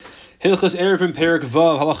Hilchas Erev in Perek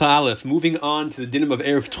Vav Halacha Aleph. Moving on to the dinim of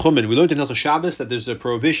Erev Tchumen. We learned in Hilchas Shabbos that there's a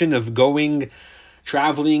prohibition of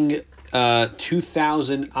traveling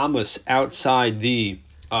 2,000 amos outside the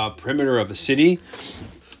perimeter of a city,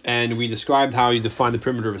 and we described how you define the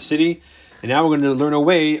perimeter of a city. And now we're going to learn a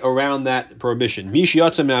way around that prohibition. Mish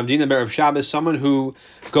Yatzam Navdina Erev Shabbos, someone who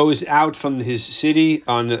goes out from his city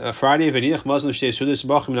on a Friday,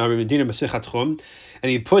 and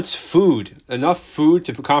he puts enough food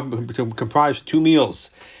to comprise 2 meals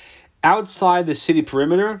outside the city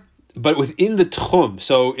perimeter, but within the tchum.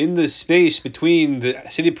 So in the space between the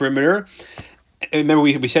city perimeter, and remember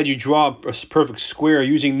we said you draw a perfect square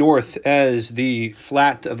using north as the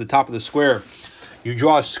flat of the top of the square. You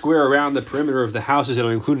draw a square around the perimeter of the houses that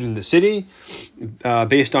are included in the city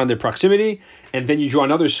based on their proximity, and then you draw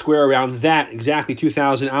another square around that, exactly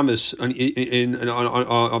 2,000 amos on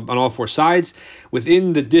all 4 sides.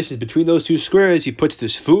 Within the distance between those 2 squares, he puts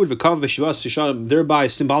this food, thereby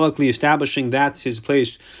symbolically establishing that's his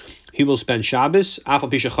place he will spend Shabbos, even though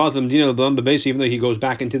he goes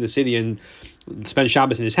back into the city and spend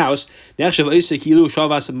Shabbos in his house. It's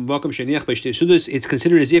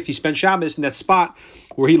considered as if he spent Shabbos in that spot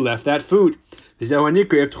where he left that food.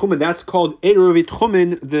 That's called Eruv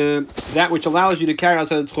Tchumen, that which allows you to carry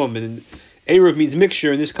outside the Tchum. And Eruv means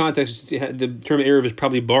mixture. In this context, the term Eruv is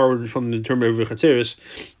probably borrowed from the term Eruv Chatzeres.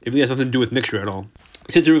 It really has nothing to do with mixture at all.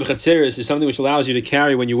 Since Eruv Chatzeres is something which allows you to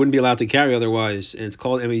carry when you wouldn't be allowed to carry otherwise, and it's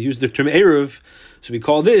called, and we use the term Eruv, so we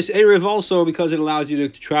call this Eruv also because it allows you to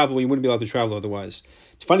travel when you wouldn't be allowed to travel otherwise.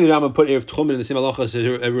 It's funny that I'm going to put Eruv Tchumen in the same halacha as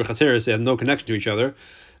Eruv Chatzeres. They have no connection to each other,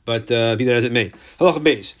 but be that as it may. Halacha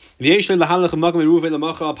beis.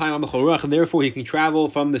 Therefore, he can travel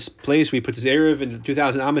from this place where he puts his Eruv in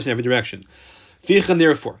 2,000 amos in every direction.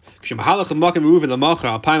 Therefore,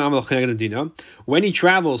 when he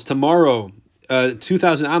travels tomorrow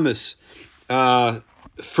 2,000 amos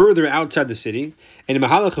further outside the city, and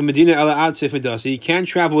he can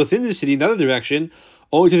travel within the city in another direction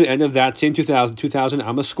only to the end of that same 2,000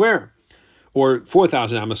 amos square, or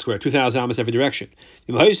 4,000 amos square, 2,000 amos every direction.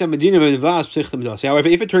 However,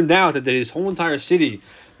 if it turned out that his whole entire city,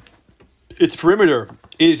 its perimeter,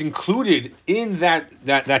 is included in that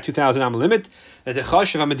 2,000 amos limit, that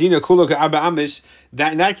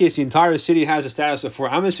in that case the entire city has a status of 4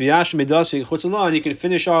 amos, and he can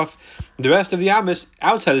finish off the rest of the amos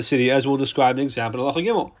outside the city, as we'll describe in example in Halacha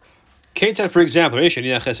Gimel. For example, if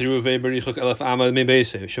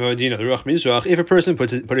a person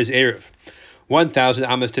put his Erev 1,000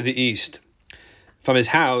 amos to the east from his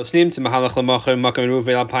house, so it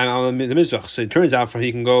turns out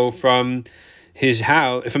he can go from his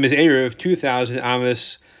house, from his Erev 2,000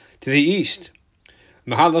 amos to the east.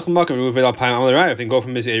 If he can go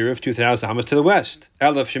from his Erev 2,000 amos to the west.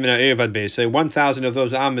 1,000 of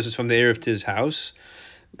those amos is from the Erev to his house,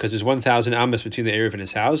 because there's 1,000 amos between the Erev and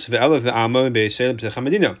his house. And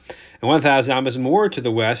 1,000 amos more to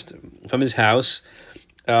the west from his house,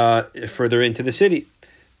 further into the city,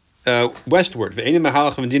 westward.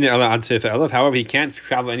 However, he can't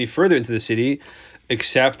travel any further into the city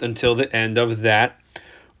except until the end of that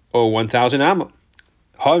 1,000 amos.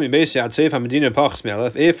 If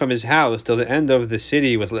from his house till the end of the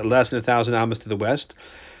city was less than 1,000 amos to the west,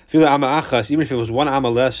 even if it was 1 amma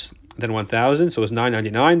less than 1,000, so it was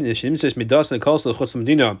 999. In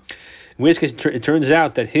which case, it turns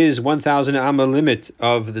out that his 1,000 amma limit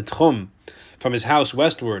of the tchum from his house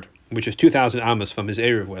westward, which is 2,000 amos from his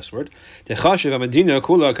Erev westward, in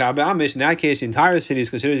that case, the entire city is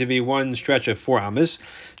considered to be one stretch of 4 amos.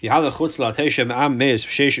 He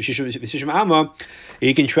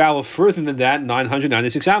can travel further than that,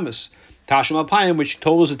 996 amos. Tashim Alpayim, which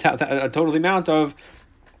totals a total amount of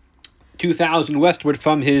 2,000 westward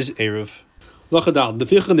from his Erev. If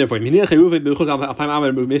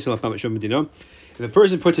a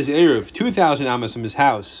person puts his Erev 2,000 amos from his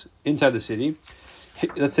house inside the city,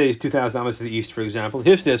 let's say 2,000 amos to the east, for example, he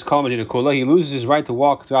loses his right to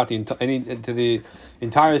walk throughout the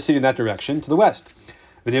entire city in that direction, to the west.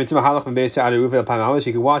 He can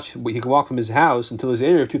walk from his house until his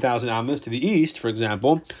area of 2,000 amos to the east, for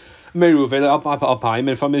example,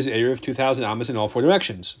 and from his area of 2,000 amos in all 4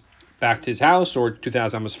 directions, back to his house, or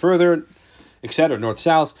 2,000 amos further, etc.,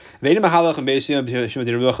 north-south.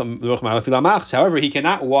 However, he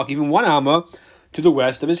cannot walk even 1 amma to the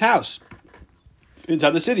west of his house,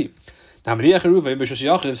 inside the city.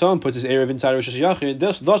 If someone puts his Erev inside Rosh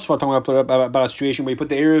Hashanah, thus far talking about a situation where he put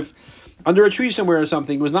the Erev under a tree somewhere or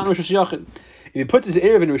something, it was not Rosh Hashanah. If he puts his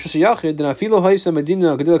Erev in Rosh Hashanah, then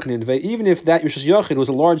even if that Rosh Hashanah was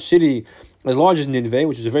a large city, as large as Nineveh,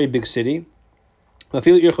 which is a very big city,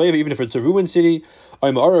 even if it's a ruined city,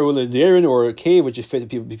 or a cave which is fit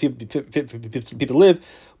for people to live.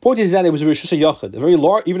 Point is that it was a Rosh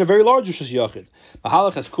Yachid, even a very large Rosh Yachid.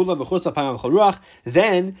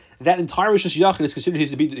 Then that entire Rosh Yachid is considered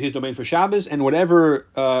his domain for Shabbos, and whatever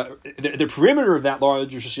the perimeter of that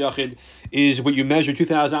large Rosh Yachid is what you measure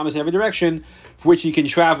 2,000 amos in every direction, for which he can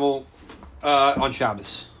travel on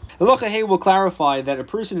Shabbos. The Halacha will clarify that a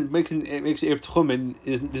person makes Erev Tchumen,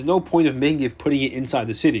 there's no point of making it, putting it inside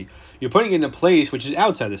the city. You're putting it in a place which is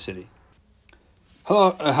outside the city.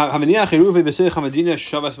 A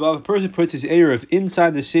person puts his Erev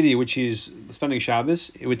inside the city, which he's spending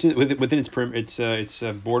Shabbos, within its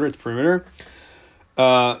border, its perimeter. He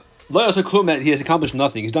has accomplished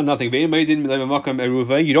nothing. He's done nothing.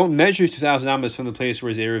 You don't measure 2,000 amos from the place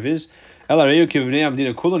where his Erev is.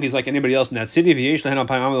 He's like anybody else in that city who has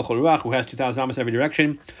 2,000 amos in every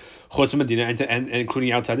direction, and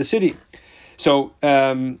including outside the city. So,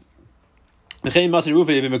 similarly, he puts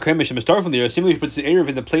the Erev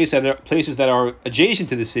in the places that are adjacent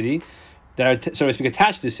to the city, that are, so to speak,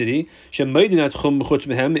 attached to the city, that the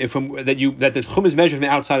Tchum is measured from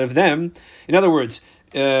outside of them. In other words,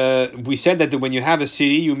 we said that when you have a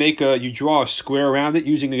city, you draw a square around it,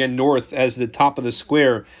 using again north as the top of the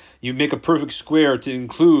square. You make a perfect square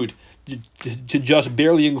to just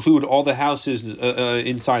barely include all the houses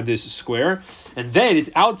inside this square, and then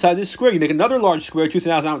it's outside this square. You make another large square,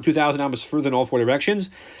 2,000 amos further in all four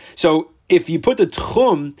directions. So if you put the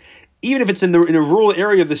Tchum, even if it's in a rural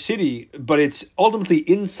area of the city, but it's ultimately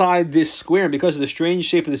inside this square, and because of the strange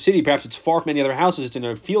shape of the city, perhaps it's far from any other houses, it's in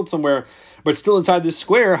a field somewhere, but still inside this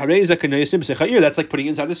square, that's like putting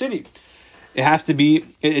inside the city. It has to be.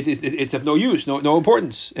 It's of no use, no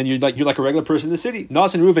importance, and you're like a regular person in the city. You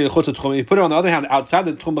put it on the other hand outside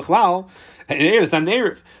the Tchum B'chlal, and it's not an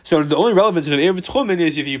Erev. So the only relevance of Erev Tchumen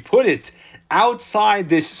is if you put it outside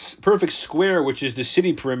this perfect square, which is the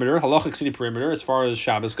city perimeter, halachic city perimeter, as far as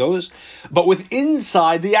Shabbos goes, but with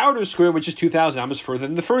inside the outer square, which is 2,000 amos further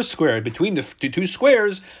than the first square. Between the two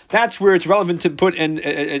squares, that's where it's relevant to put an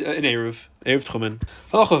Erev Tchumen.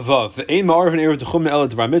 Halacha Vav, ein ma'arv an Erev Tchumen ela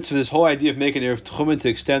d'var mitzvah. This whole idea of making Erev Tchumen to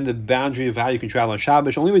extend the boundary of how you can travel on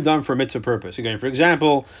Shabbos only be done for a mitzvah purpose. Again, for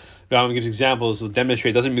example, Rambam gives examples to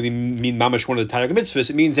demonstrate. It doesn't really mean mamash one of the Torah mitzvahs.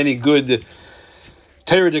 It means any good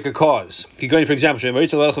Teredik cause. Going for example, he wants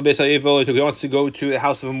to go to the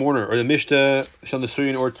house of a mourner, or the Mishta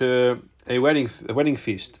Shandasurin, or to a wedding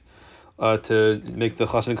feast, to make the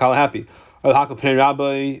Chassan and Kala happy,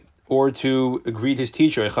 or to greet his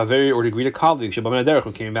teacher, or to greet a colleague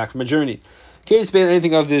who came back from a journey.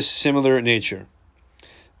 Anything of this similar nature.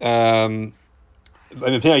 Or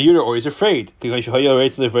he's afraid. He wants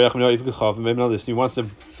to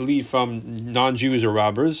flee from non-Jews or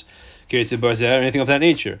robbers. Anything of that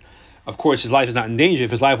nature. Of course, his life is not in danger.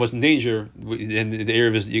 If his life was in danger, and the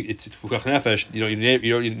Erev is nefesh, you don't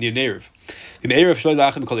need an Erev.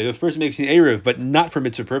 If a person makes an Erev, but not for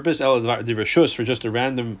mitzvah purpose, for just a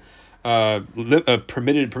random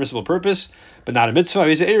permissible purpose, but not a mitzvah,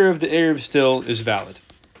 the Erev still is valid.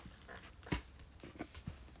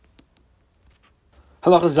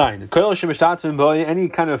 Halacha Zayin. Any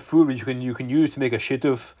kind of food which you can use to make a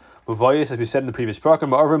shituf, as we said in the previous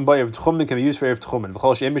program, can be used for Erev Tchumen.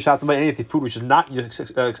 Any food which is not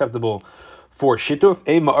acceptable for shituf,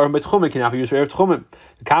 cannot be used for Erev Tchumen.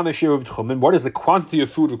 What is the quantity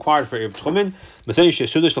of food required for Erev Tchumen?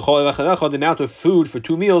 The amount of food for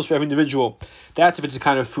 2 meals for every individual. That's if it's the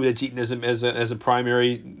kind of food that's eaten as a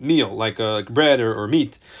primary meal, like bread or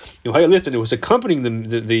meat. It was accompanying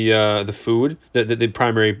the food,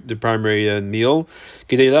 the primary meal.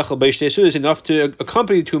 Is enough to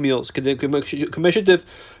accompany the 2 meals.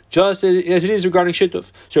 Just as it is regarding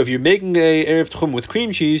shituf. So if you're making a Erev Tchum with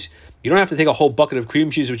cream cheese, you don't have to take a whole bucket of cream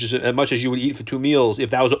cheese, which is as much as you would eat for 2 meals. If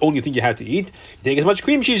that was the only thing you had to eat, you take as much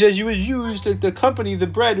cream cheese as you would use to accompany the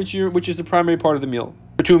bread, which is the primary part of the meal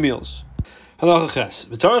for 2 meals. It's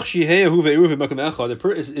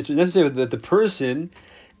necessary that the person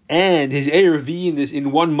and his Erev be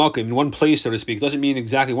in one makom, in one place, so to speak. It doesn't mean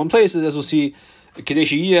exactly one place, as we'll see. So it's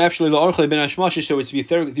to be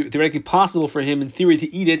theoretically possible for him, in theory,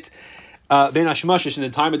 to eat it ben hashmashish, in the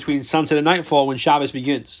time between sunset and nightfall when Shabbos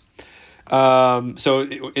begins. So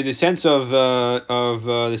in the sense of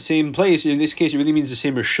the same place, in this case, it really means the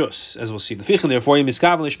same reshus, as we'll see. Therefore,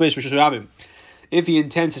 if he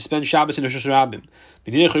intends to spend Shabbos in Rosh Hashanah,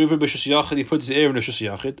 he puts his Erev in Rosh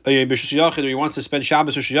Hashanah, or he wants to spend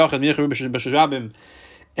Shabbos in Rosh Hashanah,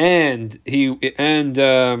 and he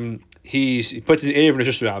puts his Erev in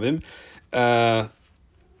Rosh Hashanah.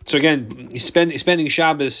 So again, he's spending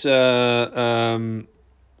Shabbos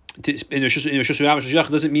in Rosh Hashanah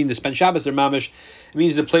doesn't mean to spend Shabbos or mamish. It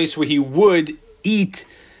means the place where he would eat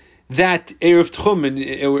that Erev Tchum, and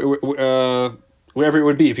wherever it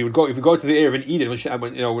would be. If he go to the Erev and eat it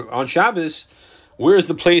on Shabbos, where is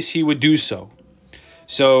the place he would do so?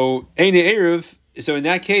 So Ein Erev. So in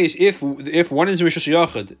that case, if one is in Rosh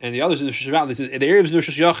Hashanah and the other is in Rosh Hashanah, the Erev is in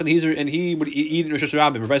Rosh Hashanah and he would eat in Rosh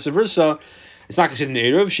Hashanah, or vice versa, it's not considered an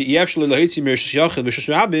Erev.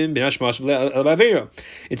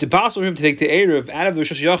 It's impossible for him to take the Erev out of the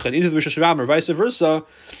Rosh Hashanah into the Rosh Hashanah, or vice versa,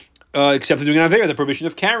 except for doing an Avera, the prohibition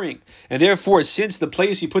of carrying. And therefore, since the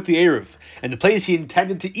place he put the Erev and the place he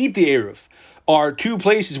intended to eat the Erev are two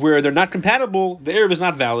places where they're not compatible, the Erev is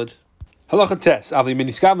not valid. Halacha tes. If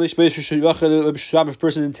a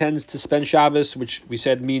person intends to spend Shabbos, which we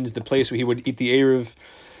said means the place where he would eat the Erev,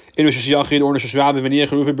 in Rosh Hashanah or Rosh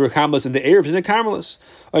Hashanah, and the Erev is in a Carmelis.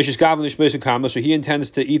 So he intends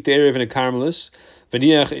to eat the Erev in a Carmelis. And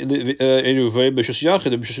the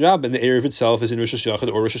Erev itself is in Rosh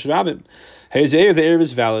Hashanah or Rosh Hashanah. The Erev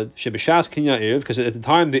is valid because at the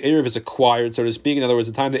time the Erev is acquired, so to speak. In other words,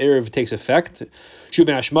 the time the Erev takes effect, which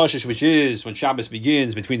is when Shabbos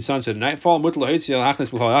begins between sunset and nightfall. You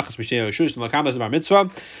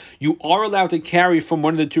are allowed to carry from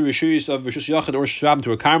one of the two rishuyos of Rosh Hashanah or Rosh Hashanah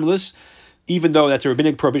to a Carmelis, even though that's a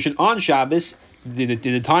rabbinic prohibition on Shabbos. In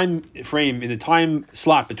the time frame, in the time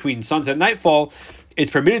slot between sunset and nightfall, it's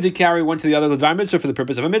permitted to carry one to the other L'dvar mitzvah for the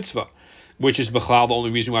purpose of a mitzvah, which is b'chlal the only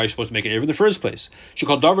reason why you're supposed to make an Erev in the first place.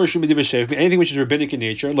 Anything which is rabbinic in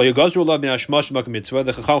nature,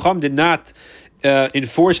 the Chacham did not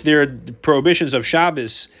enforce their prohibitions of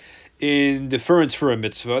Shabbos in deference for a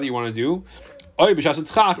mitzvah that you want to do, or in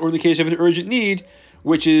the case of an urgent need,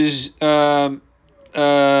 which is not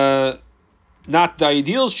the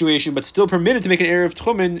ideal situation, but still permitted to make an Erev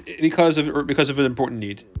Tchumen because of an important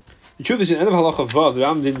need. The truth is, in the end of Halacha Vav, the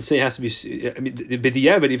Ram didn't say it has to be. I mean,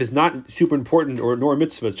 b'diavad, if it's not super important or nor a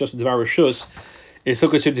mitzvah, it's just a Dvar Rishus, it's still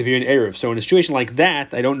considered to be an Erev. So in a situation like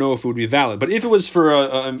that, I don't know if it would be valid. But if it was for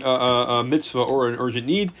a mitzvah or an urgent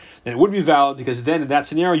need, then it would be valid, because then in that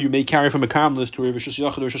scenario you may carry from a Carmelis to a Rosh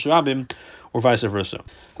Hashanah or Rosh Hashanah, or vice versa.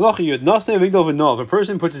 If a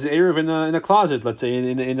person puts his Erev in a closet, let's say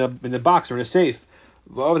in a box or in a safe,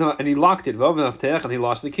 and he locked it, and he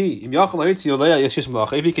lost the key.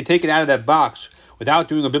 If he can take it out of that box without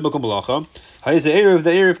doing a biblical malacha, the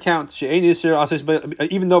Erev counts.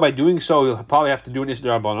 Even though by doing so he'll probably have to do an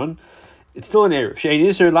Isser Rabbanon, it's still an Erev.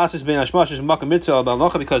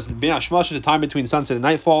 Because Ben Hashmash is the time between sunset and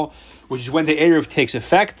nightfall, which is when the Erev takes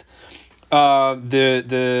effect. The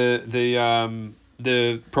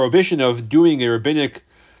prohibition of doing a rabbinic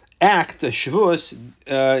act, a Shavuos,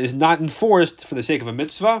 is not enforced for the sake of a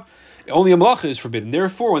mitzvah. Only a malacha is forbidden.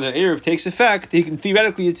 Therefore, when the Erev takes effect, he can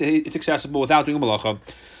theoretically it's accessible without doing a malacha.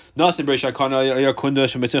 He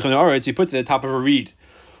puts it at the top of a reed,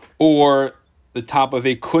 or the top of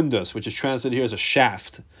a kundus, which is translated here as a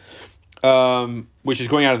shaft, which is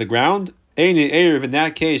going out of the ground. In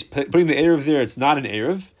that case, putting the Erev there, it's not an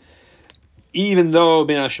Erev. Even though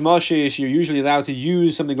Ben Hashmashish, you're usually allowed to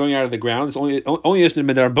use something going out of the ground. It's only is the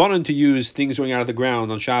Medarbanan to use things going out of the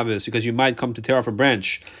ground on Shabbos, because you might come to tear off a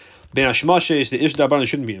branch. Ben Hashmashish, the Ish Darbanan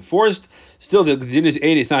shouldn't be enforced. Still, the din is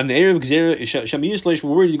 8, it's not an Erev, because we're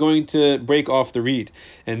worried you're going to break off the reed.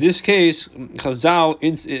 In this case, Chazal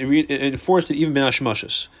enforced it even Ben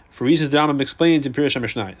Hashmashish, for reasons the Rambam explains in Pirush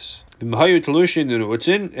HaMishnayos. And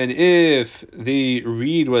if the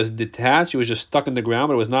reed was detached, it was just stuck in the ground,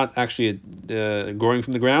 but it was not actually growing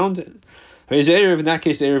from the ground, in that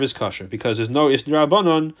case the Erev is kosher, because there's no Isdra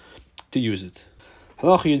Rabbanon to use it.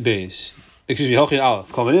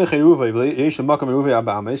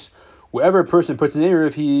 Wherever a person puts an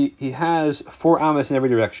Erev, he has 4 amas in every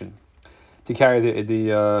direction to carry the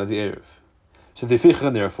Erev. So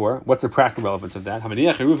therefore, what's the practical relevance of that? A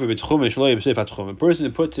person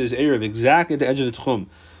who puts his Erev exactly at the edge of the Tchum,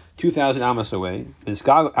 2,000 amas away, and it's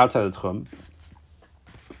outside the Tchum,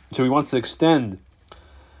 so he wants to extend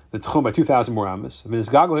the Tchum by 2,000 more amas. And the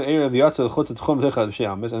Tchum,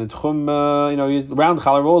 he's round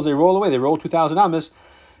challah rolls, they roll away, they roll 2,000 amas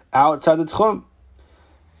outside the Tchum.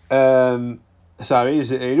 Sorry, is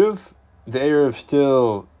the Erev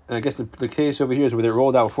still... And I guess the case over here is where they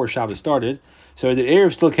rolled out before Shabbos started. So the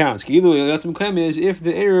Erev still counts. Is if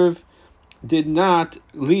the Erev did not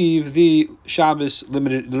leave the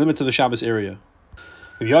limits of the Shabbos area.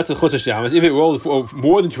 If it rolled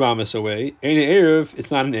more than 2 amas away, in an Erev,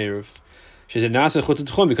 it's not an Erev. Because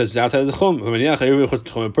it's outside of the Chum. A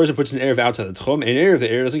person puts an Erev outside of the Chum, an Erev, the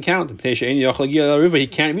Erev doesn't count. He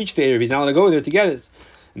can't reach the Erev, he's not allowed to go there to get it.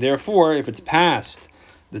 And therefore, if it's past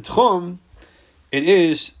the Chum, it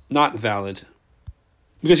is not valid.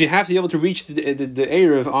 Because you have to be able to reach the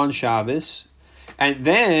Erev on Shabbos, and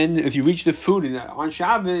then if you reach the food on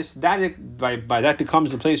Shabbos, that by that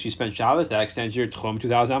becomes the place where you spend Shabbos. That extends your Tchum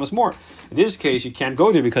 2,000 amos more. In this case, you can't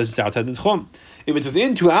go there because it's outside the Tchum. If it's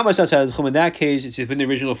within 2 amos outside the Tchum, in that case, it's within the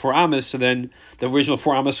original 4 amos. So then the original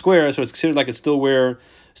 4 amos square, so it's considered like it's still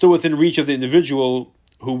within reach of the individual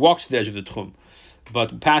who walks to the edge of the Tchum.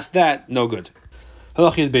 But past that, no good.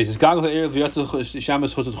 If the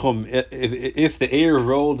Erev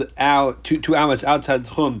rolled out 2 amos outside the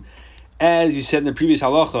Tchum, as you said in the previous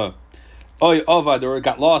halacha, or it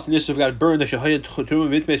got lost and Yisuf got burned, or it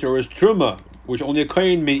was truma, which only a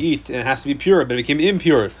kohen may eat, and it has to be pure, but it became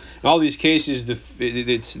impure. In all these cases, the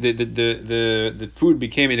food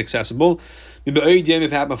became inaccessible. If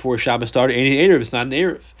it happened before Shabbos started, any Erev, it's not an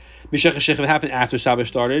Erev. If it happened after Shabbos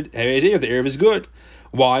started, the Erev is good.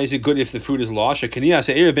 Why is it good if the food is lost?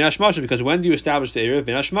 Because when do you establish the Erev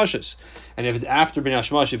Ben Hashmashas? And if it's after Ben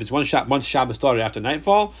Hashmashas, if it's once Shabbos started after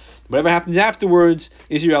nightfall, whatever happens afterwards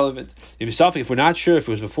is irrelevant. If we're not sure if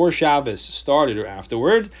it was before Shabbos started or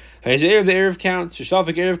afterward, the Erev counts.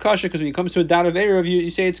 Erev kosher, because when it comes to a doubt of Erev,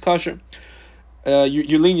 you say it's kosher.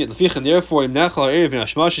 You're lenient. Therefore, if the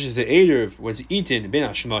Erev was eaten Ben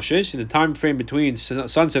Hashmashas in the time frame between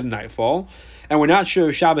sunset and nightfall, and we're not sure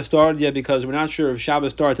if Shabbos started yet because we're not sure if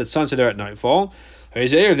Shabbos starts at sunset or at nightfall, the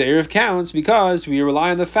Erev counts because we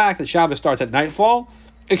rely on the fact that Shabbos starts at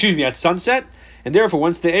at sunset, and therefore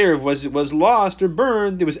once the Erev was lost or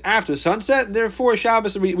burned, it was after sunset, and therefore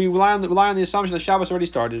Shabbos, we rely on the assumption that Shabbos already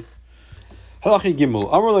started. Halachi Gimel,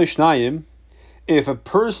 Amar lo Shnayim, if a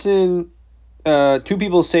person, 2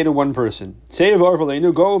 people say to one person, say of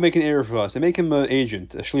Arvaleinu, go make an Erev for us. They make him an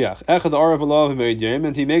agent, a shliach. Echad Arav Alav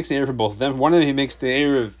and he makes an Erev for both of them. One of them, he makes the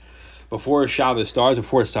Erev before Shabbos starts,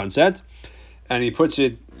 before sunset, and he puts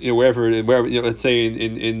it wherever let's say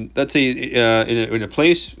in a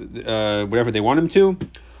place wherever they want him to,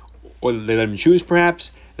 or they let him choose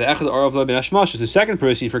perhaps. The Echad Arav Alav ben Hashmashas. The second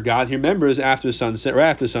person he forgot, he remembers after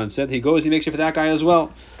sunset, he goes, he makes it for that guy as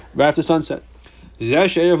well, right after sunset. And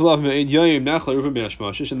the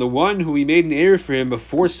one who he made an Erev for him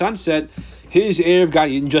before sunset, his Erev got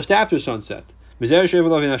eaten just after sunset. And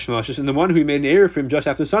the one who he made an Erev for him just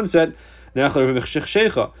after sunset,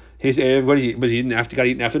 his Erev got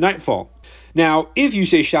eaten after nightfall. Now, if you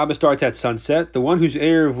say Shabbos starts at sunset, the one whose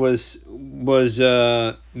Erev was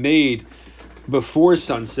made before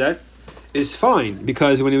sunset is fine,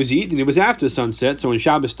 because when it was eaten, it was after sunset, so when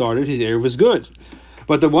Shabbos started, his Erev was good.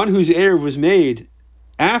 But the one whose Erev was made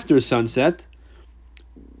after sunset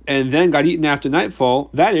and then got eaten after nightfall,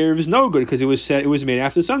 that Erev is no good because it was made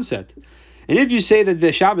after sunset. And if you say that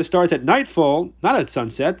the Shabbos starts at nightfall, not at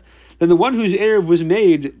sunset, then the one whose Erev was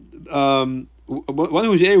made,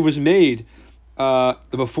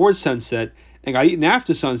 before sunset and got eaten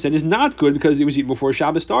after sunset is not good because it was eaten before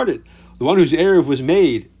Shabbos started. The one whose Erev was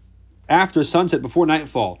made after sunset, before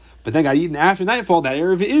nightfall, but then got eaten after nightfall, that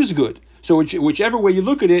Erev is good. So whichever way you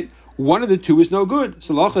look at it, one of the two is no good.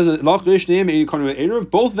 So both of them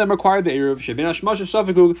require the Erev. Because Ben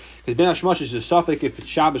Hashmashas is a suffix if it's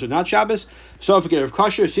Shabbos or not Shabbos. Suffix Erev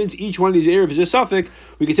kosher. Since each one of these Erev is a suffix,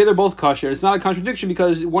 we can say they're both kosher. It's not a contradiction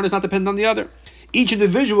because one is not dependent on the other. Each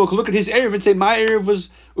individual can look at his Erev and say, my Erev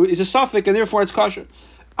is a suffix and therefore it's kosher.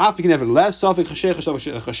 Nevertheless, suffix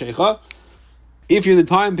chashecha. If you're in the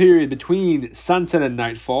time period between sunset and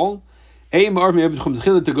nightfall, to go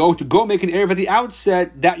make an Erev at the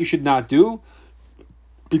outset, that you should not do,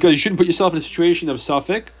 because you shouldn't put yourself in a situation of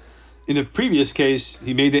suffix. In the previous case,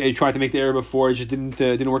 he tried to make the Erev before, it just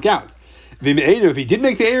didn't work out. If he did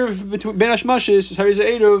make the Erev between Ben Hashmashas,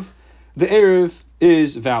 the Erev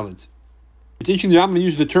is valid. It's interesting that Rambam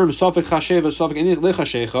uses the term suffix chasheva, suffix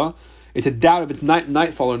lechashecha. It's a doubt if it's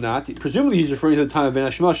nightfall or not. Presumably he's referring to the time of Ben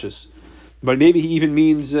Hashmashas, but maybe he even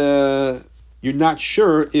means you're not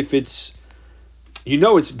sure if it's.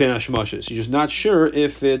 It's Ben Hashmashas. You're just not sure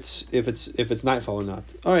if it's nightfall or not.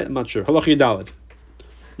 All right, I'm not sure. Halacha Yudaled.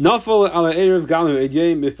 Nafal ala erev galu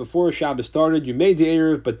edyim. If before Shabbos started, you made the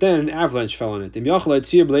erev, but then an avalanche fell on it. If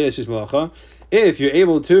you're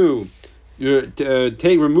able to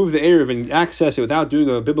remove the erev and access it without doing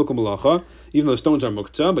a biblical malacha, even though stones are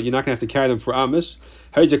muktzah, but you're not going to have to carry them for amos.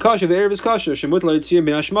 The erev is kasher. Shemut la'itziyah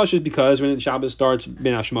ben hashmashas, because when Shabbos starts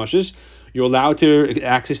ben hashmashas, you're allowed to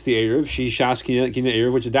access the erev. Shas kina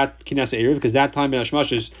erev, which is that kinas erev, because that time ben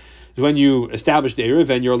hashmashas is when you establish the erev,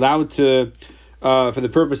 and you're allowed to, for the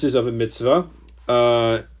purposes of a mitzvah,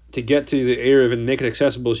 to get to the erev and make it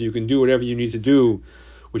accessible, so you can do whatever you need to do,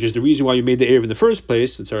 which is the reason why you made the erev in the first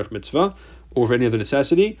place, the tzarech mitzvah, or for any other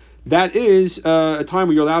necessity. that is a time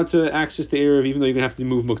where you're allowed to access the Erev, even though you're going to have to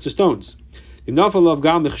move muktzah stones. If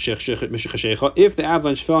the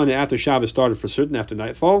avalanche fell and after Shabbos started for certain after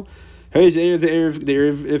nightfall, the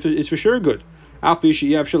Erev is for sure good.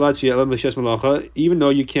 Even though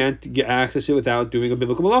you can't get access it without doing a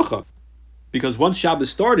biblical malacha. Because once Shabbos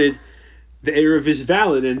started, the Erev is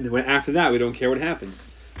valid, and after that, we don't care what happens.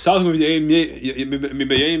 We're not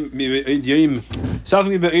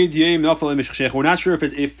sure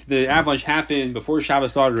if the avalanche happened before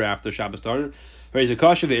Shabbos started or after Shabbos started. Whereas a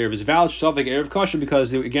kosher, the Erev is valid, Shavik Erev kosher,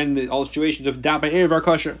 because again, all situations of doubt by Erev are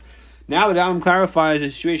kosher. Now the Rambam clarifies the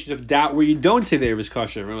situations of doubt where you don't say the Erev is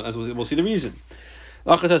kosher. We'll see the reason.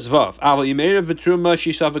 If you have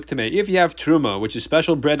truma, which is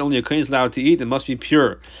special bread only a kohen is allowed to eat, it must be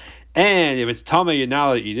pure. And if it's tamei, you're not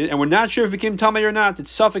allowed to eat it. And we're not sure if it became tamei or not.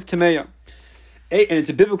 It's safek tameya. And it's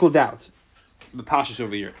a biblical doubt. The pashas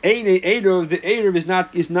over here. The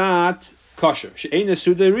Erev is not kosher.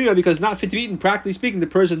 Because it's not fit to be eaten. Practically speaking, the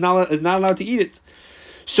person is not allowed to eat it.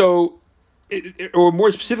 So, or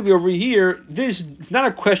more specifically over here, it's not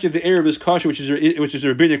a question of the Erev is kosher, which is a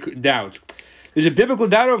rabbinic doubt. There's a biblical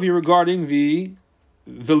doubt over here regarding the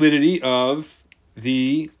validity of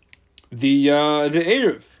the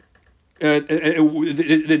Erev. There's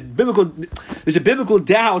a biblical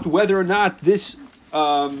doubt whether or not this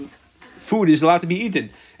food is allowed to be eaten,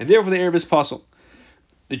 and therefore the Erev is possible.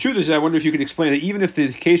 The truth is, I wonder if you could explain that even if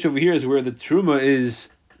the case over here is where the truma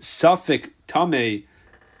is safek tamei,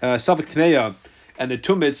 safek tmeya, and the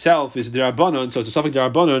tumah itself is derabanan, so it's a safek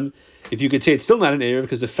derabanan. If you could say it's still not an Erev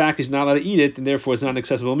because the fact he's not allowed to eat it, and therefore it's not an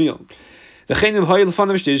accessible meal. A person had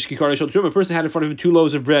in front of him 2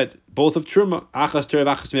 loaves of bread, both of truma.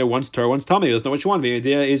 One's tar, one's tamei. He doesn't know which one. The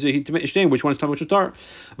idea is which one is tamei, which is tar.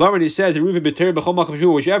 He says,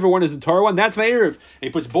 whichever one is the tar one, that's my Erev. And he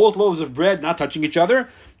puts both loaves of bread, not touching each other,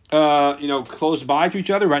 close by to each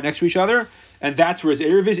other, right next to each other. And that's where his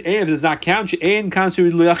Erev is. Erev does not count.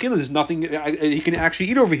 There's nothing he can actually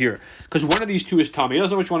eat over here. Because one of these 2 is tamei. He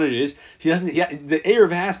doesn't know which one it is. The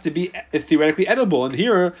Erev has to be theoretically edible. And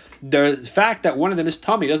here, the fact that one of them is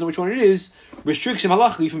tamei, he doesn't know which one it is, restricts him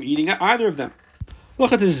halachically from eating either of them.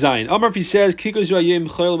 Look at this Zayin. Amar, if he says,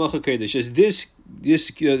 as this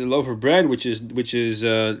loaf of bread, which is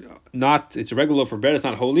not, it's a regular loaf of bread, it's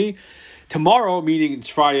not holy. Tomorrow, meaning it's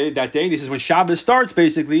Friday, that day, this is when Shabbos starts,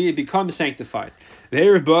 basically, it becomes sanctified. The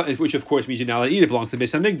Erev, which of course means you're not allowed to eat it, belongs to the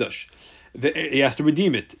Beis HaMikdash. He has to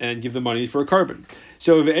redeem it and give the money for a carbon.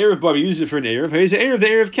 So if the Erev uses it for an Erev, here's the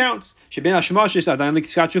Erev counts. Because Ben Hashmash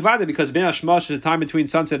is the time between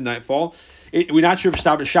sunset and nightfall. We're not sure if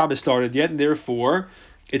Shabbos started yet, and therefore,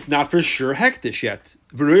 it's not for sure hektish yet.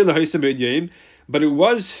 But it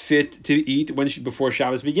was fit to eat before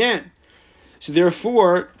Shabbos began. So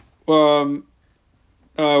therefore, when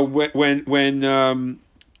Ben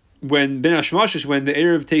Hashmash, when the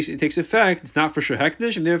Erev takes effect, it's not for sure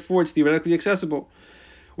hektish, and therefore it's theoretically accessible,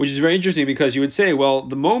 which is very interesting because you would say, well,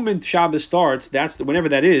 the moment Shabbos starts, whenever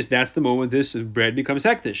that is, that's the moment this bread becomes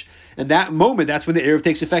hektish, and that moment, that's when the Erev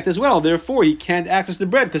takes effect as well. Therefore, he can't access the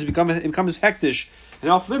bread because it becomes hektish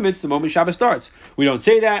and off limits the moment Shabbos starts. We don't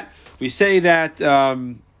say that. We say that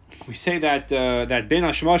that Ben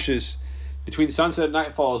Hashmash is between sunset and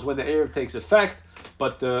nightfall is when the Erev takes effect,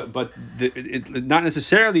 but not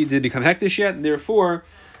necessarily did it become hektish yet, and therefore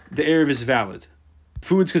the Erev is valid.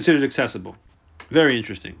 Food's considered accessible. Very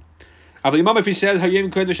interesting. If he says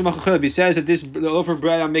that this loaf of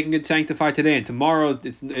bread I'm making it sanctified today, and tomorrow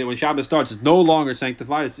when Shabbos starts, it's no longer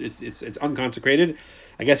sanctified. It's unconsecrated.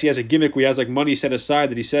 I guess he has a gimmick where he has like money set aside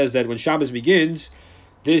that he says that when Shabbos begins,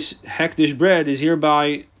 this hektish bread is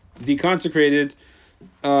hereby deconsecrated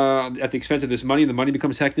at the expense of this money. The money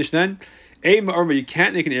becomes hektish then. You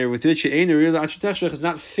can't make an Erev with it. It's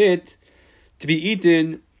not fit to be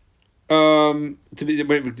eaten, to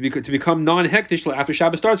become non-hektish after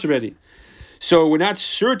Shabbos starts already. So we're not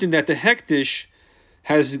certain that the hektish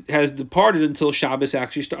has departed until Shabbos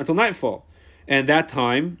actually starts, until nightfall, and that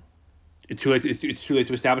time it's too late to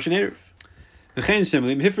establish an Erev. A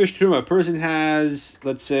person has,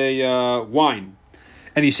 let's say, wine,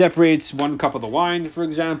 and he separates 1 cup of the wine, for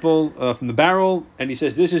example, from the barrel, and he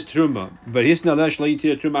says this is truma. But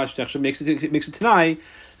makes it tonight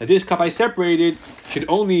that this cup I separated should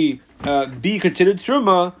only be considered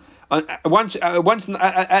truma once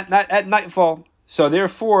at nightfall. So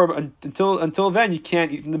therefore, until then, you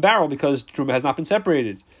can't eat from the barrel because truma has not been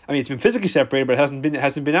separated. I mean, it's been physically separated, but it hasn't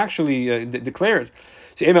been actually declared.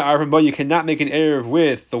 So you cannot make an Erev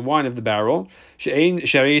with the wine of the barrel, or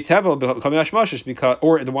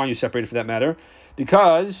the wine you separated for that matter,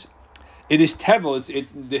 because it is tevel.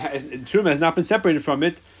 Truma has not been separated from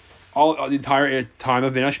it, all the entire time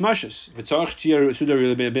of Ben Hashmashis. It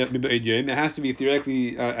has to be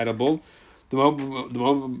theoretically edible the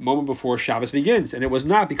moment before Shabbos begins, and it was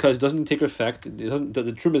not because it doesn't take effect.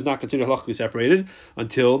 The truma is not considered halachically separated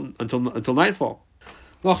until nightfall.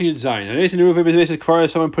 Someone puts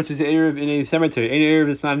his erev in a cemetery. Any erev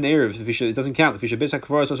is not an erev. It doesn't count. It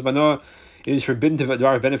is forbidden to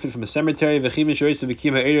derive benefit from a cemetery.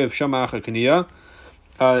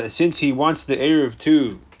 Since he wants the erev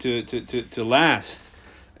to last,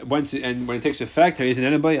 when it takes effect, he's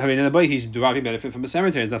deriving benefit from a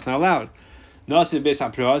cemetery. That's not allowed. So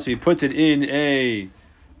he puts it in a, I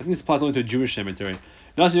think this applies only to a Jewish cemetery.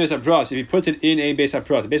 If he puts it in a Beis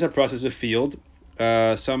HaPras is a field,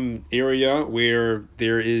 some area where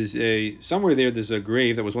there's a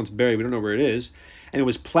grave that was once buried. We don't know where it is, and it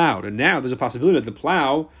was plowed. And now there's a possibility that the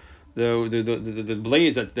plow, the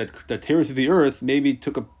blades that tear through the earth, maybe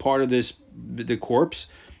took a part of the corpse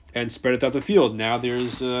and spread it out the field. Now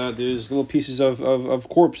there's little pieces of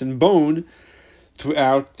corpse and bone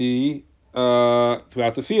throughout the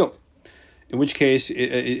field. In which case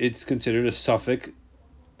it's considered a suffix.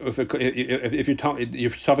 If you're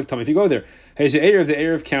suffix tummy, if you go there, hey, the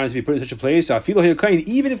erev counts if you put it in such a place.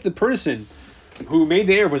 Even if the person who made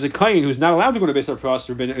the erev was a kain who's not allowed to go to Beis HaPras,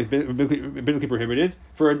 rabbinically prohibited.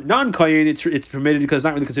 For a non-kain, it's permitted because it's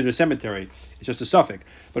not really considered a cemetery. It's just a suffix.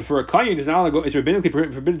 But for a kain, it's not allowed to go. It's rabbinically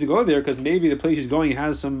forbidden to go there because maybe the place he's going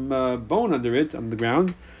has some bone under it on the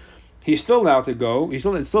ground. He's still allowed to go. It's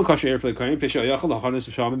still kosher area for the kohen. He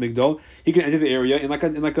can enter the area in like a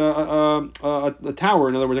tower.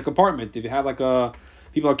 In other words, a compartment. If you have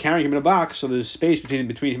people are carrying him in a box, so there's space between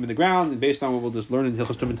him and the ground. And based on what we'll just learn in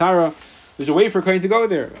Hilchos Tumas Tahara, there's a way for a kohen to go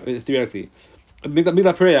there theoretically.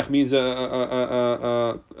 Migdal Pereach means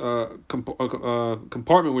a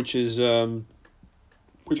compartment which can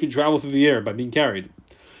travel through the air by being carried.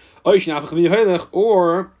 Or theoretically,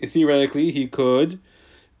 he could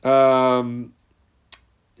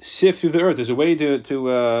sift through the earth. There's a way to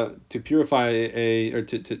purify or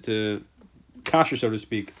to kosher, so to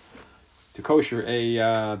speak, to kosher a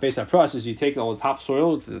Beis HaPras is you take all the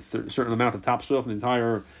topsoil, a certain amount of topsoil from the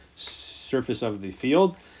entire surface of the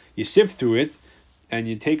field, you sift through it, and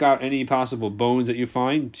you take out any possible bones that you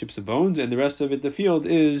find, chips of bones, and the rest of it, the field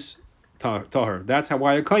is tahor. That's how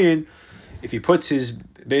why a kohen, if he puts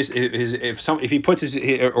if someone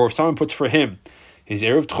puts for him his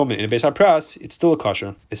erev tchumen in a Beis HaPras, it's still a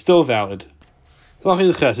kosher. It's still valid.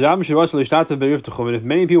 If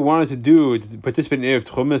many people wanted to participate in erev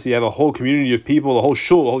tchumen, so you have a whole community of people, a whole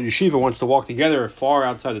shul, a whole yeshiva wants to walk together far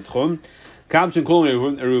outside the tchum,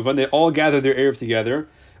 they all gather their erev together.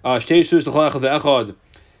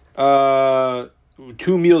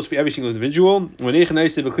 2 meals for every single individual. When they and they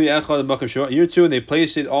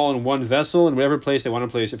place it all in one vessel in whatever place they want to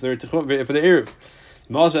place it for the erev.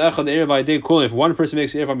 If one person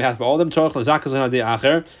makes erev on behalf of all of them,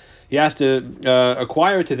 he has to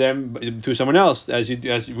acquire to them to someone else. As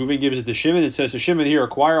Reuven gives it to Shimon, it says to Shimon, here,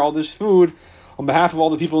 acquire all this food on behalf of all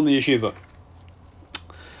the people in the yeshiva.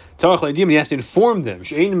 He has to inform them. You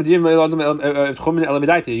cannot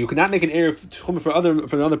make an erev for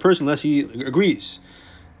another person unless he agrees,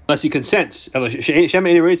 unless he consents. Maybe he doesn't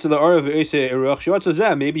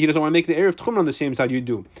want to make the erev tchumen on the same side you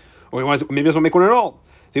do, or maybe he doesn't want to make one at all.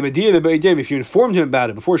 If you informed him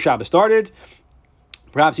about it before Shabbos started,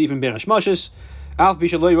 perhaps even Ben Hashmashis,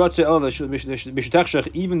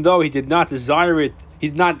 even though he did not desire it, he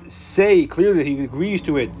did not say clearly that he agrees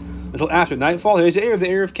to it until after nightfall, the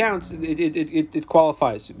erev counts, it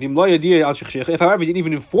qualifies. If, however, he didn't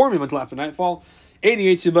even inform him until after nightfall,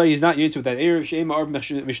 he's not yet with that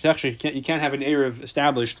erev. You can't have an erev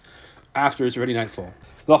established after it's already nightfall.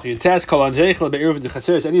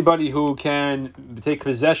 Anybody who can take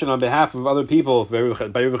possession on behalf of other people,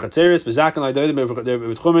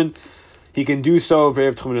 he can do so for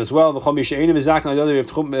erev tchumen as well.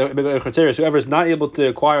 Whoever is not able to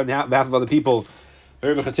acquire on behalf of other people,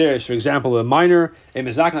 for example, a minor, he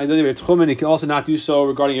can also not do so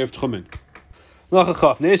regarding erev tchumen.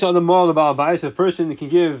 If a person can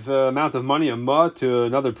give amount of money, a ma, to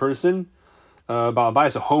another person, Baal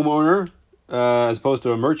Bayis, a homeowner, as opposed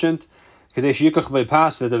to a merchant,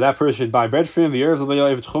 that person should buy bread for him,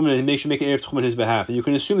 and he should make an erev tchumen on his behalf. And you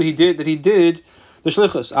can assume that he did the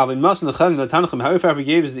shlichus. However,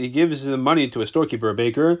 if he gives the money to a storekeeper, a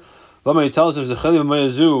baker, he tells him,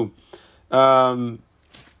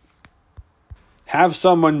 have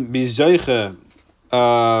someone be zeiche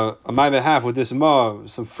on my behalf with this ma,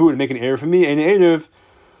 some food, and make an erev for me. And erev,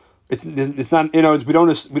 it's not, we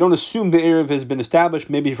don't assume the erev has been established.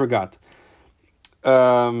 Maybe he forgot.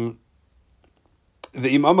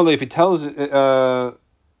 the Imam if he tells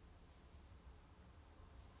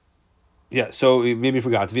so maybe he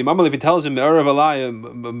forgot. If he tells him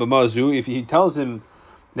if he tells him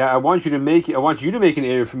that I want you to make an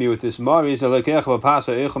area for me with this so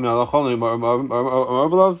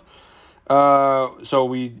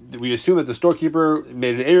we assume that the storekeeper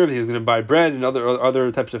made an area. He was going to buy bread and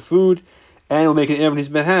other types of food, and will make an area on his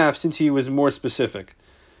behalf since he was more specific.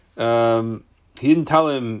 He didn't tell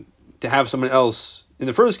him to have someone else. In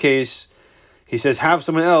the first case, he says, have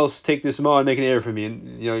someone else take this ma and make an area for me.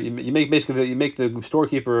 And you make the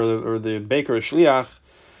storekeeper or the baker a shliach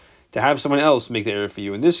to have someone else make the area for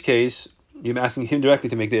you. In this case, you're asking him directly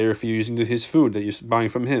to make the area for you using his food that you're buying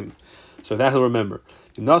from him. So that he'll remember.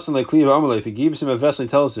 If he gives him a vessel and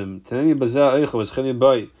tells him,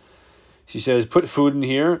 she says, put food in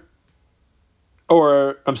here.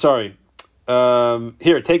 Or, I'm sorry,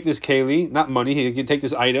 here, take this keli, not money, he can take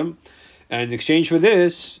this item. And in exchange for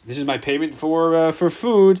this is my payment for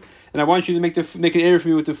food, and I want you to make an area for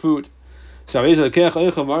me with the food. So in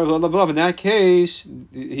that case,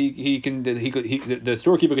 the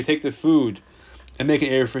storekeeper could take the food and make an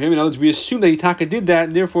area for him. In other words, we assume that Hitaka did that,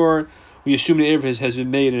 and therefore we assume the area has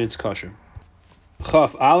been made and it's kosher.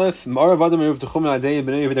 Chaf Aleph, a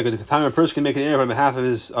person can make an area on behalf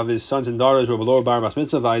of his sons and daughters who are below bar bas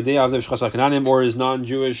mitzvah, or his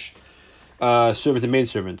non-Jewish servants and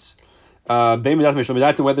maidservants.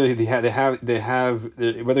 Whether he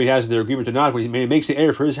has their agreement or not, when he makes the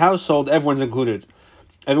area for his household, everyone's included.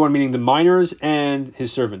 Everyone meaning the minors and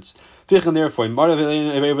his servants. Therefore, if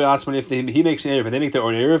he makes an area, if they make their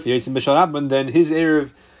own area, then his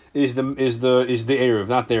area is the Erev,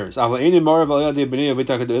 not theirs.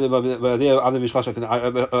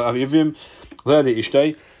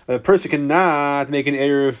 A person cannot make an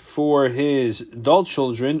Erev for his adult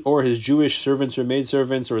children or his Jewish servants or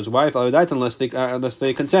maidservants or his wife unless they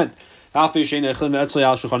consent.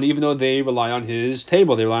 Even though they rely on his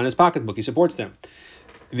table, they rely on his pocketbook, he supports them.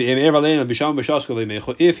 If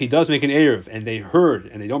he does make an Erev and they heard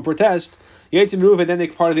and they don't protest, and then they're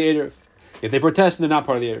part of the Erev. If they protest, they're not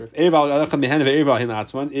part of the Erev.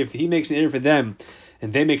 If he makes an Erev for them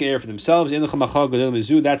and they make an Erev for themselves,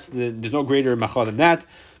 there's no greater machal than that.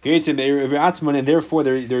 And therefore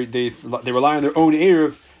they rely on their own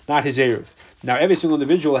Erev, not his Erev. Now every single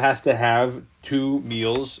individual has to have 2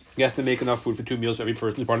 meals. He has to make enough food for 2 meals for every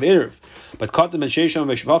person as part of the Erev. But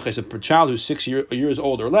a child who's 6 years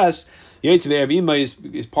old or less,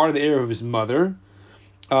 is part of the Erev of his mother.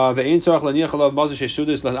 He doesn't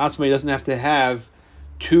have to have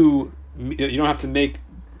 2. You don't have to make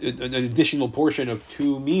an additional portion of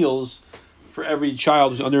 2 meals for every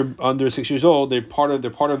child who's under 6 years old. They're part of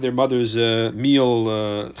their mother's meal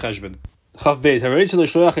cheshbon. The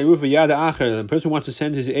person who wants to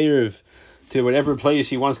send his erev to whatever place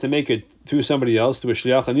he wants to make it through somebody else, to a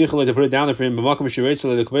shliach, to put it down there for him, the place where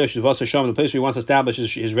he wants to establish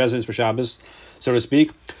his residence for Shabbos, so to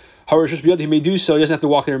speak. However, he may do so. He doesn't have to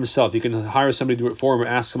walk there himself. He can hire somebody to do it for him or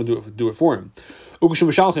ask someone to do it for him.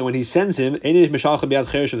 When he sends him, he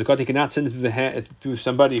cannot send it through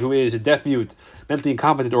somebody who is a deaf mute, mentally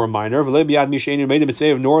incompetent, or a minor, nor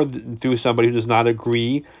through somebody who does not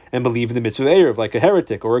agree and believe in the mitzvah of Erev, like a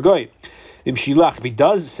heretic or a goy. If he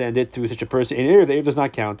does send it through such a person, the Erev does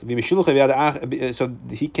not count. So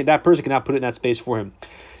that person cannot put it in that space for him.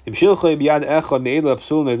 If he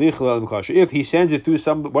sends it through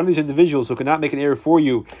one of these individuals who cannot make an Erev for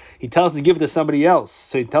you, he tells him to give it to somebody else.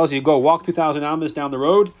 So he tells you, go walk 2,000 amas down the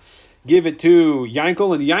road, give it to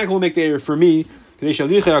Yankel, and the Yankel will make the Erev for me. That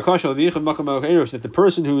the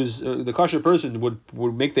person who's the kosher person would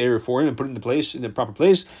make the Erev for him and put it in the proper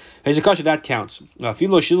place. He's a kosher, that counts. If he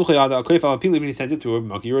sends it to a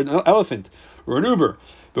monkey or an elephant or an Uber,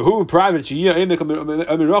 but who private he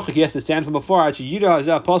has to stand from afar. He has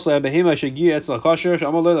to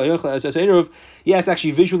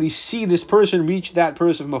actually visually see this person reach that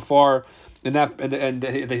person from afar, and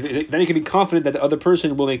then he can be confident that the other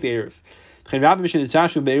person will make the Erev.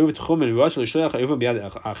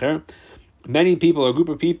 Many people, a group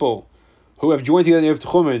of people who have joined together in Erev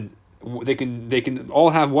Tchumen, they can all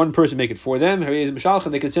have one person make it for them.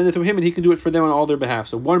 They can send it to him, and he can do it for them on all their behalf.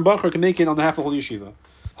 So one bacher can make it on behalf of the whole yeshiva.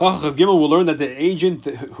 Hachach Gimel will learn that the agent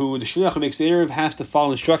the shliach who makes the Erev has to follow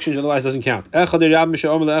instructions, otherwise it doesn't count.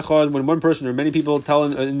 When one person or many people tell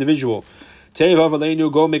an individual,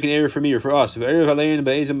 go make an Erev for me or for us. He goes,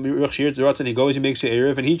 he makes the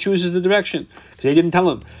Erev, and he chooses the direction because they didn't tell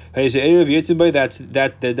him. That's an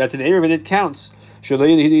Erev, and it counts. Because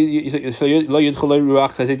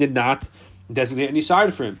they did not. designate any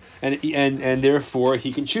side for him, and therefore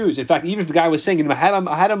he can choose. In fact, even if the guy was saying, I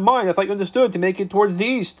had a mind, I thought you understood, to make it towards the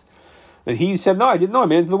east, and he said, no, I didn't know, I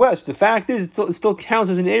made it to the west. The fact is, it still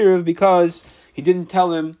counts as an Erev because he didn't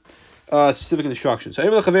tell him specific instructions. So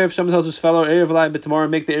if someone tells his fellow, but tomorrow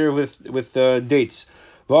make the Erev with dates.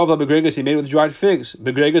 Begregas, he made it with dried figs.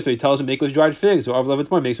 Begregas, but he tells him make it with dried figs. Or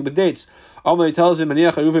tomorrow makes it with dates. He tells him,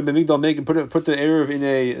 make put the Erev in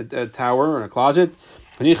a tower or in a closet.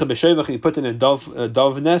 He puts in a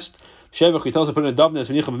dove nest. Shevach, he tells him put in a dove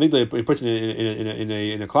nest. He puts it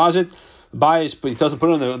in a closet. Bias, but he tells him put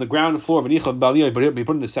it on the ground floor. He put it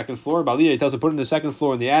in the second floor. He tells him put it in the second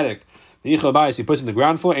floor in the attic. He puts it in the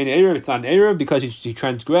ground floor. It's not an Erev because he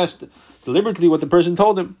transgressed deliberately what the person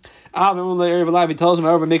told him. He tells him,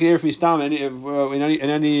 however, make an Erev for Mistam in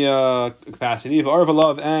any capacity.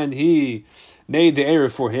 And he made the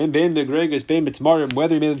Erev for him.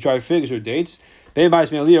 Whether he made the dry figs or dates. Or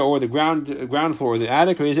the ground floor or the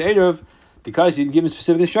attic, or his Erev, because he didn't give him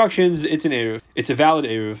specific instructions, it's an Erev. It's a valid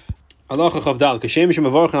Erev. Just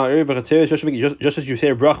as you say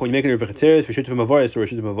a bracha when you make an Erev Chatzeres, for Shutuf Mavoris or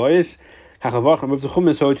Shutuf Mavoris, Hachavach removes the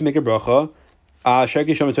Chumen, so to make a bracha,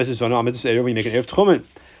 Sherki Shom Tzvesis Vano, Amid Erev, when you make an Erev Chumen.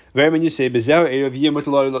 Very when you say, Bezer Erev Yemut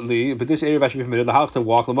Li, but this Erev I should be permitted, the Halach to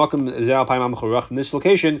walk, Lamakam Zer Paim Amachorach, from this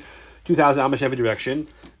location, 2,000 Amish every direction.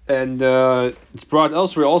 And it's brought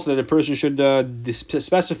elsewhere also that a person should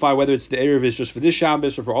specify whether it's the Erev is just for this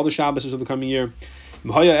Shabbos or for all the Shabbos of the coming year.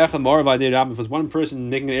 If it was one person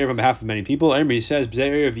making an Erev on behalf of many people, he says, with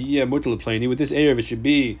this Erev it should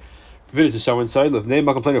be permitted to someone's side. If they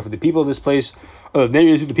for the people of this place,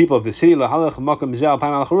 the people of the city,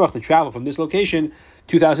 to travel from this location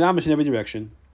 2,000 Amish in every direction.